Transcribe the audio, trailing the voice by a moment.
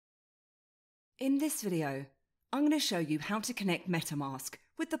In this video, I'm going to show you how to connect MetaMask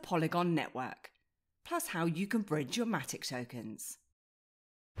with the Polygon Network, plus how you can bridge your Matic tokens.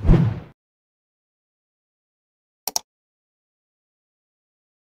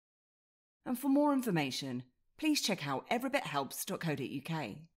 And for more information, please check out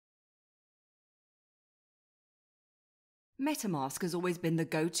everybithelps.co.uk. MetaMask has always been the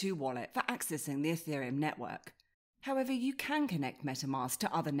go-to wallet for accessing the Ethereum network. However, you can connect MetaMask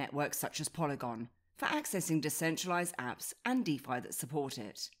to other networks such as Polygon for accessing decentralized apps and DeFi that support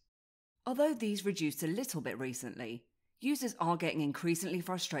it. Although these reduced a little bit recently, users are getting increasingly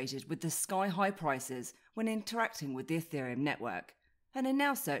frustrated with the sky-high prices when interacting with the Ethereum network, and are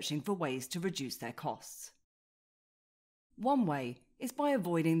now searching for ways to reduce their costs. One way is by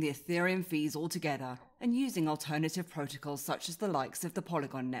avoiding the Ethereum fees altogether and using alternative protocols such as the likes of the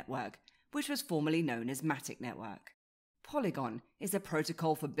Polygon Network, which was formerly known as Matic Network. Polygon is a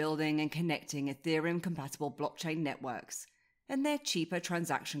protocol for building and connecting Ethereum-compatible blockchain networks, and their cheaper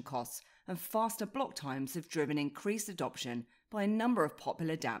transaction costs and faster block times have driven increased adoption by a number of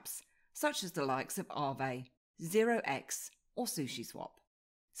popular DApps, such as the likes of Aave, 0x, or Sushiswap.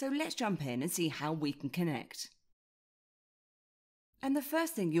 So let's jump in and see how we can connect. And the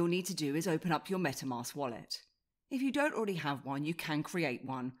first thing you'll need to do is open up your MetaMask wallet. If you don't already have one, you can create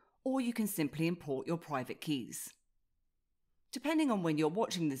one, or you can simply import your private keys. Depending on when you're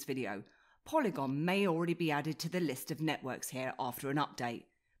watching this video, Polygon may already be added to the list of networks here after an update,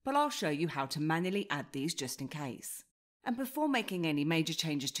 but I'll show you how to manually add these just in case. And before making any major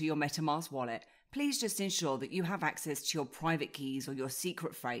changes to your MetaMask wallet, please just ensure that you have access to your private keys or your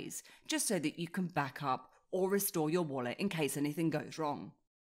secret phrase, just so that you can back up or restore your wallet in case anything goes wrong.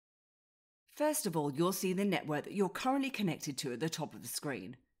 First of all, you'll see the network that you're currently connected to at the top of the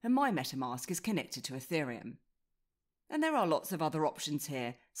screen, and my MetaMask is connected to Ethereum. And there are lots of other options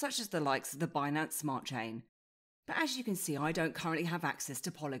here, such as the likes of the Binance Smart Chain. But as you can see, I don't currently have access to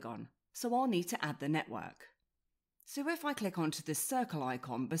Polygon, so I'll need to add the network. So if I click onto the circle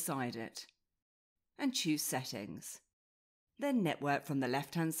icon beside it, and choose Settings, then Network from the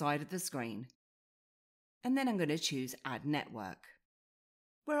left-hand side of the screen, and then I'm going to choose Add Network,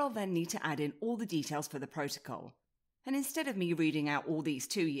 where I'll then need to add in all the details for the protocol. And instead of me reading out all these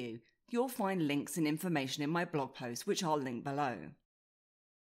to you, you'll find links and information in my blog post, which I'll link below.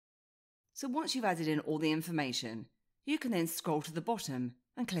 So once you've added in all the information, you can then scroll to the bottom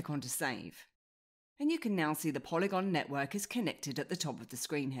and click on to Save. And you can now see the Polygon network is connected at the top of the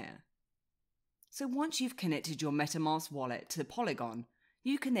screen here. So once you've connected your MetaMask wallet to Polygon,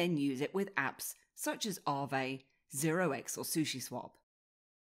 you can then use it with apps such as Aave, 0x or Sushiswap,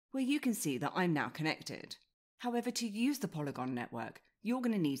 where you can see that I'm now connected. However, to use the Polygon network, you're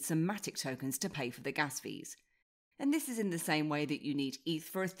going to need some Matic tokens to pay for the gas fees. And this is in the same way that you need ETH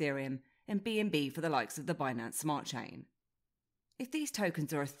for Ethereum and BNB for the likes of the Binance Smart Chain. If these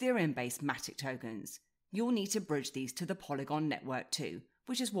tokens are Ethereum-based Matic tokens, you'll need to bridge these to the Polygon network too,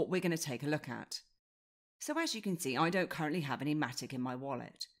 which is what we're going to take a look at. So as you can see, I don't currently have any Matic in my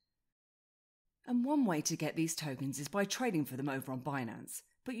wallet. And one way to get these tokens is by trading for them over on Binance,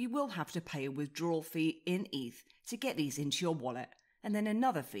 but you will have to pay a withdrawal fee in ETH to get these into your wallet, and then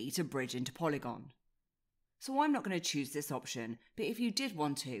another fee to bridge into Polygon. So I'm not going to choose this option, but if you did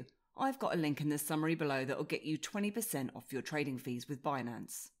want to, I've got a link in the summary below that will get you 20% off your trading fees with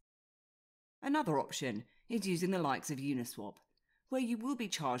Binance. Another option is using the likes of Uniswap, where you will be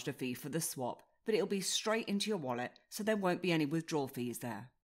charged a fee for the swap, but it'll be straight into your wallet, so there won't be any withdrawal fees there.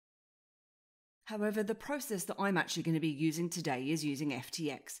 However, the process that I'm actually going to be using today is using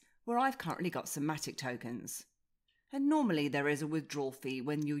FTX, where I've currently got some Matic tokens. And normally there is a withdrawal fee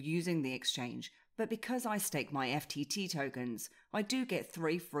when you're using the exchange, but because I stake my FTT tokens, I do get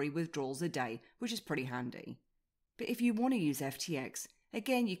 3 free withdrawals a day, which is pretty handy. But if you want to use FTX,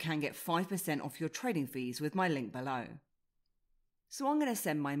 again you can get 5% off your trading fees with my link below. So I'm going to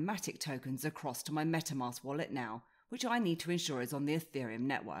send my Matic tokens across to my MetaMask wallet now, which I need to ensure is on the Ethereum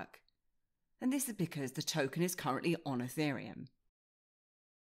network. And this is because the token is currently on Ethereum,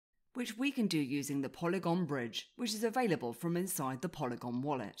 which we can do using the Polygon bridge, which is available from inside the Polygon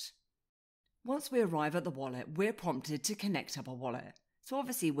wallet. Once we arrive at the wallet, we're prompted to connect up our wallet. So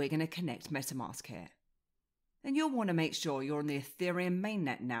obviously we're going to connect MetaMask here. And you'll want to make sure you're on the Ethereum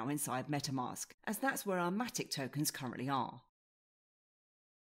mainnet now inside MetaMask, as that's where our Matic tokens currently are.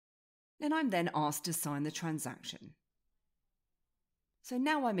 And I'm then asked to sign the transaction. So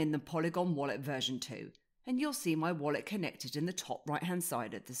now I'm in the Polygon wallet version 2, and you'll see my wallet connected in the top right hand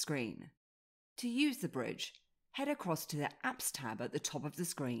side of the screen. To use the bridge, head across to the Apps tab at the top of the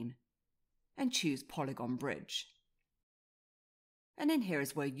screen and choose Polygon Bridge. And in here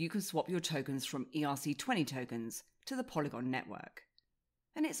is where you can swap your tokens from ERC20 tokens to the Polygon Network.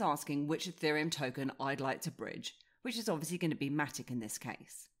 And it's asking which Ethereum token I'd like to bridge, which is obviously going to be Matic in this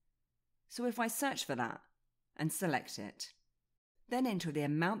case. So if I search for that and select it, then enter the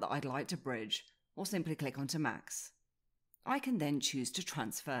amount that I'd like to bridge, or simply click onto max, I can then choose to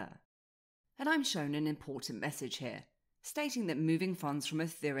transfer. And I'm shown an important message here, stating that moving funds from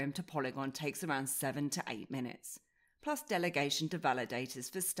Ethereum to Polygon takes around 7 to 8 minutes, plus delegation to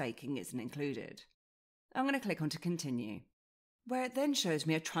validators for staking isn't included. I'm going to click onto continue, where it then shows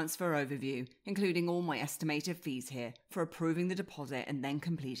me a transfer overview, including all my estimated fees here for approving the deposit and then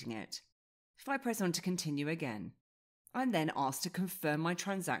completing it. If I press on to continue again, I'm then asked to confirm my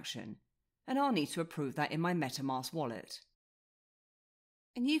transaction, and I'll need to approve that in my MetaMask wallet.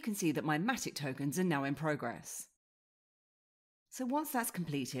 And you can see that my Matic tokens are now in progress. So once that's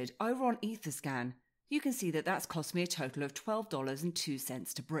completed, over on Etherscan, you can see that that's cost me a total of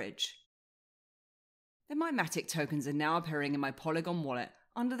 $12.02 to bridge. Then my Matic tokens are now appearing in my Polygon wallet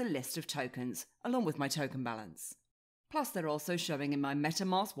under the list of tokens, along with my token balance. Plus they're also showing in my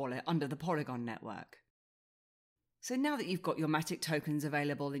MetaMask wallet under the Polygon Network. So now that you've got your Matic tokens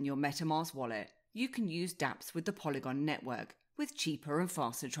available in your MetaMask wallet, you can use DApps with the Polygon Network with cheaper and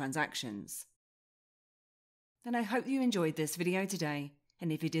faster transactions. And I hope you enjoyed this video today,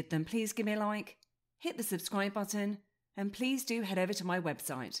 and if you did, then please give me a like, hit the subscribe button, and please do head over to my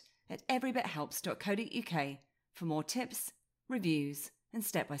website at everybithelps.co.uk for more tips, reviews, and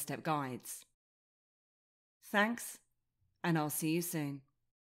step-by-step guides. Thanks, and I'll see you soon.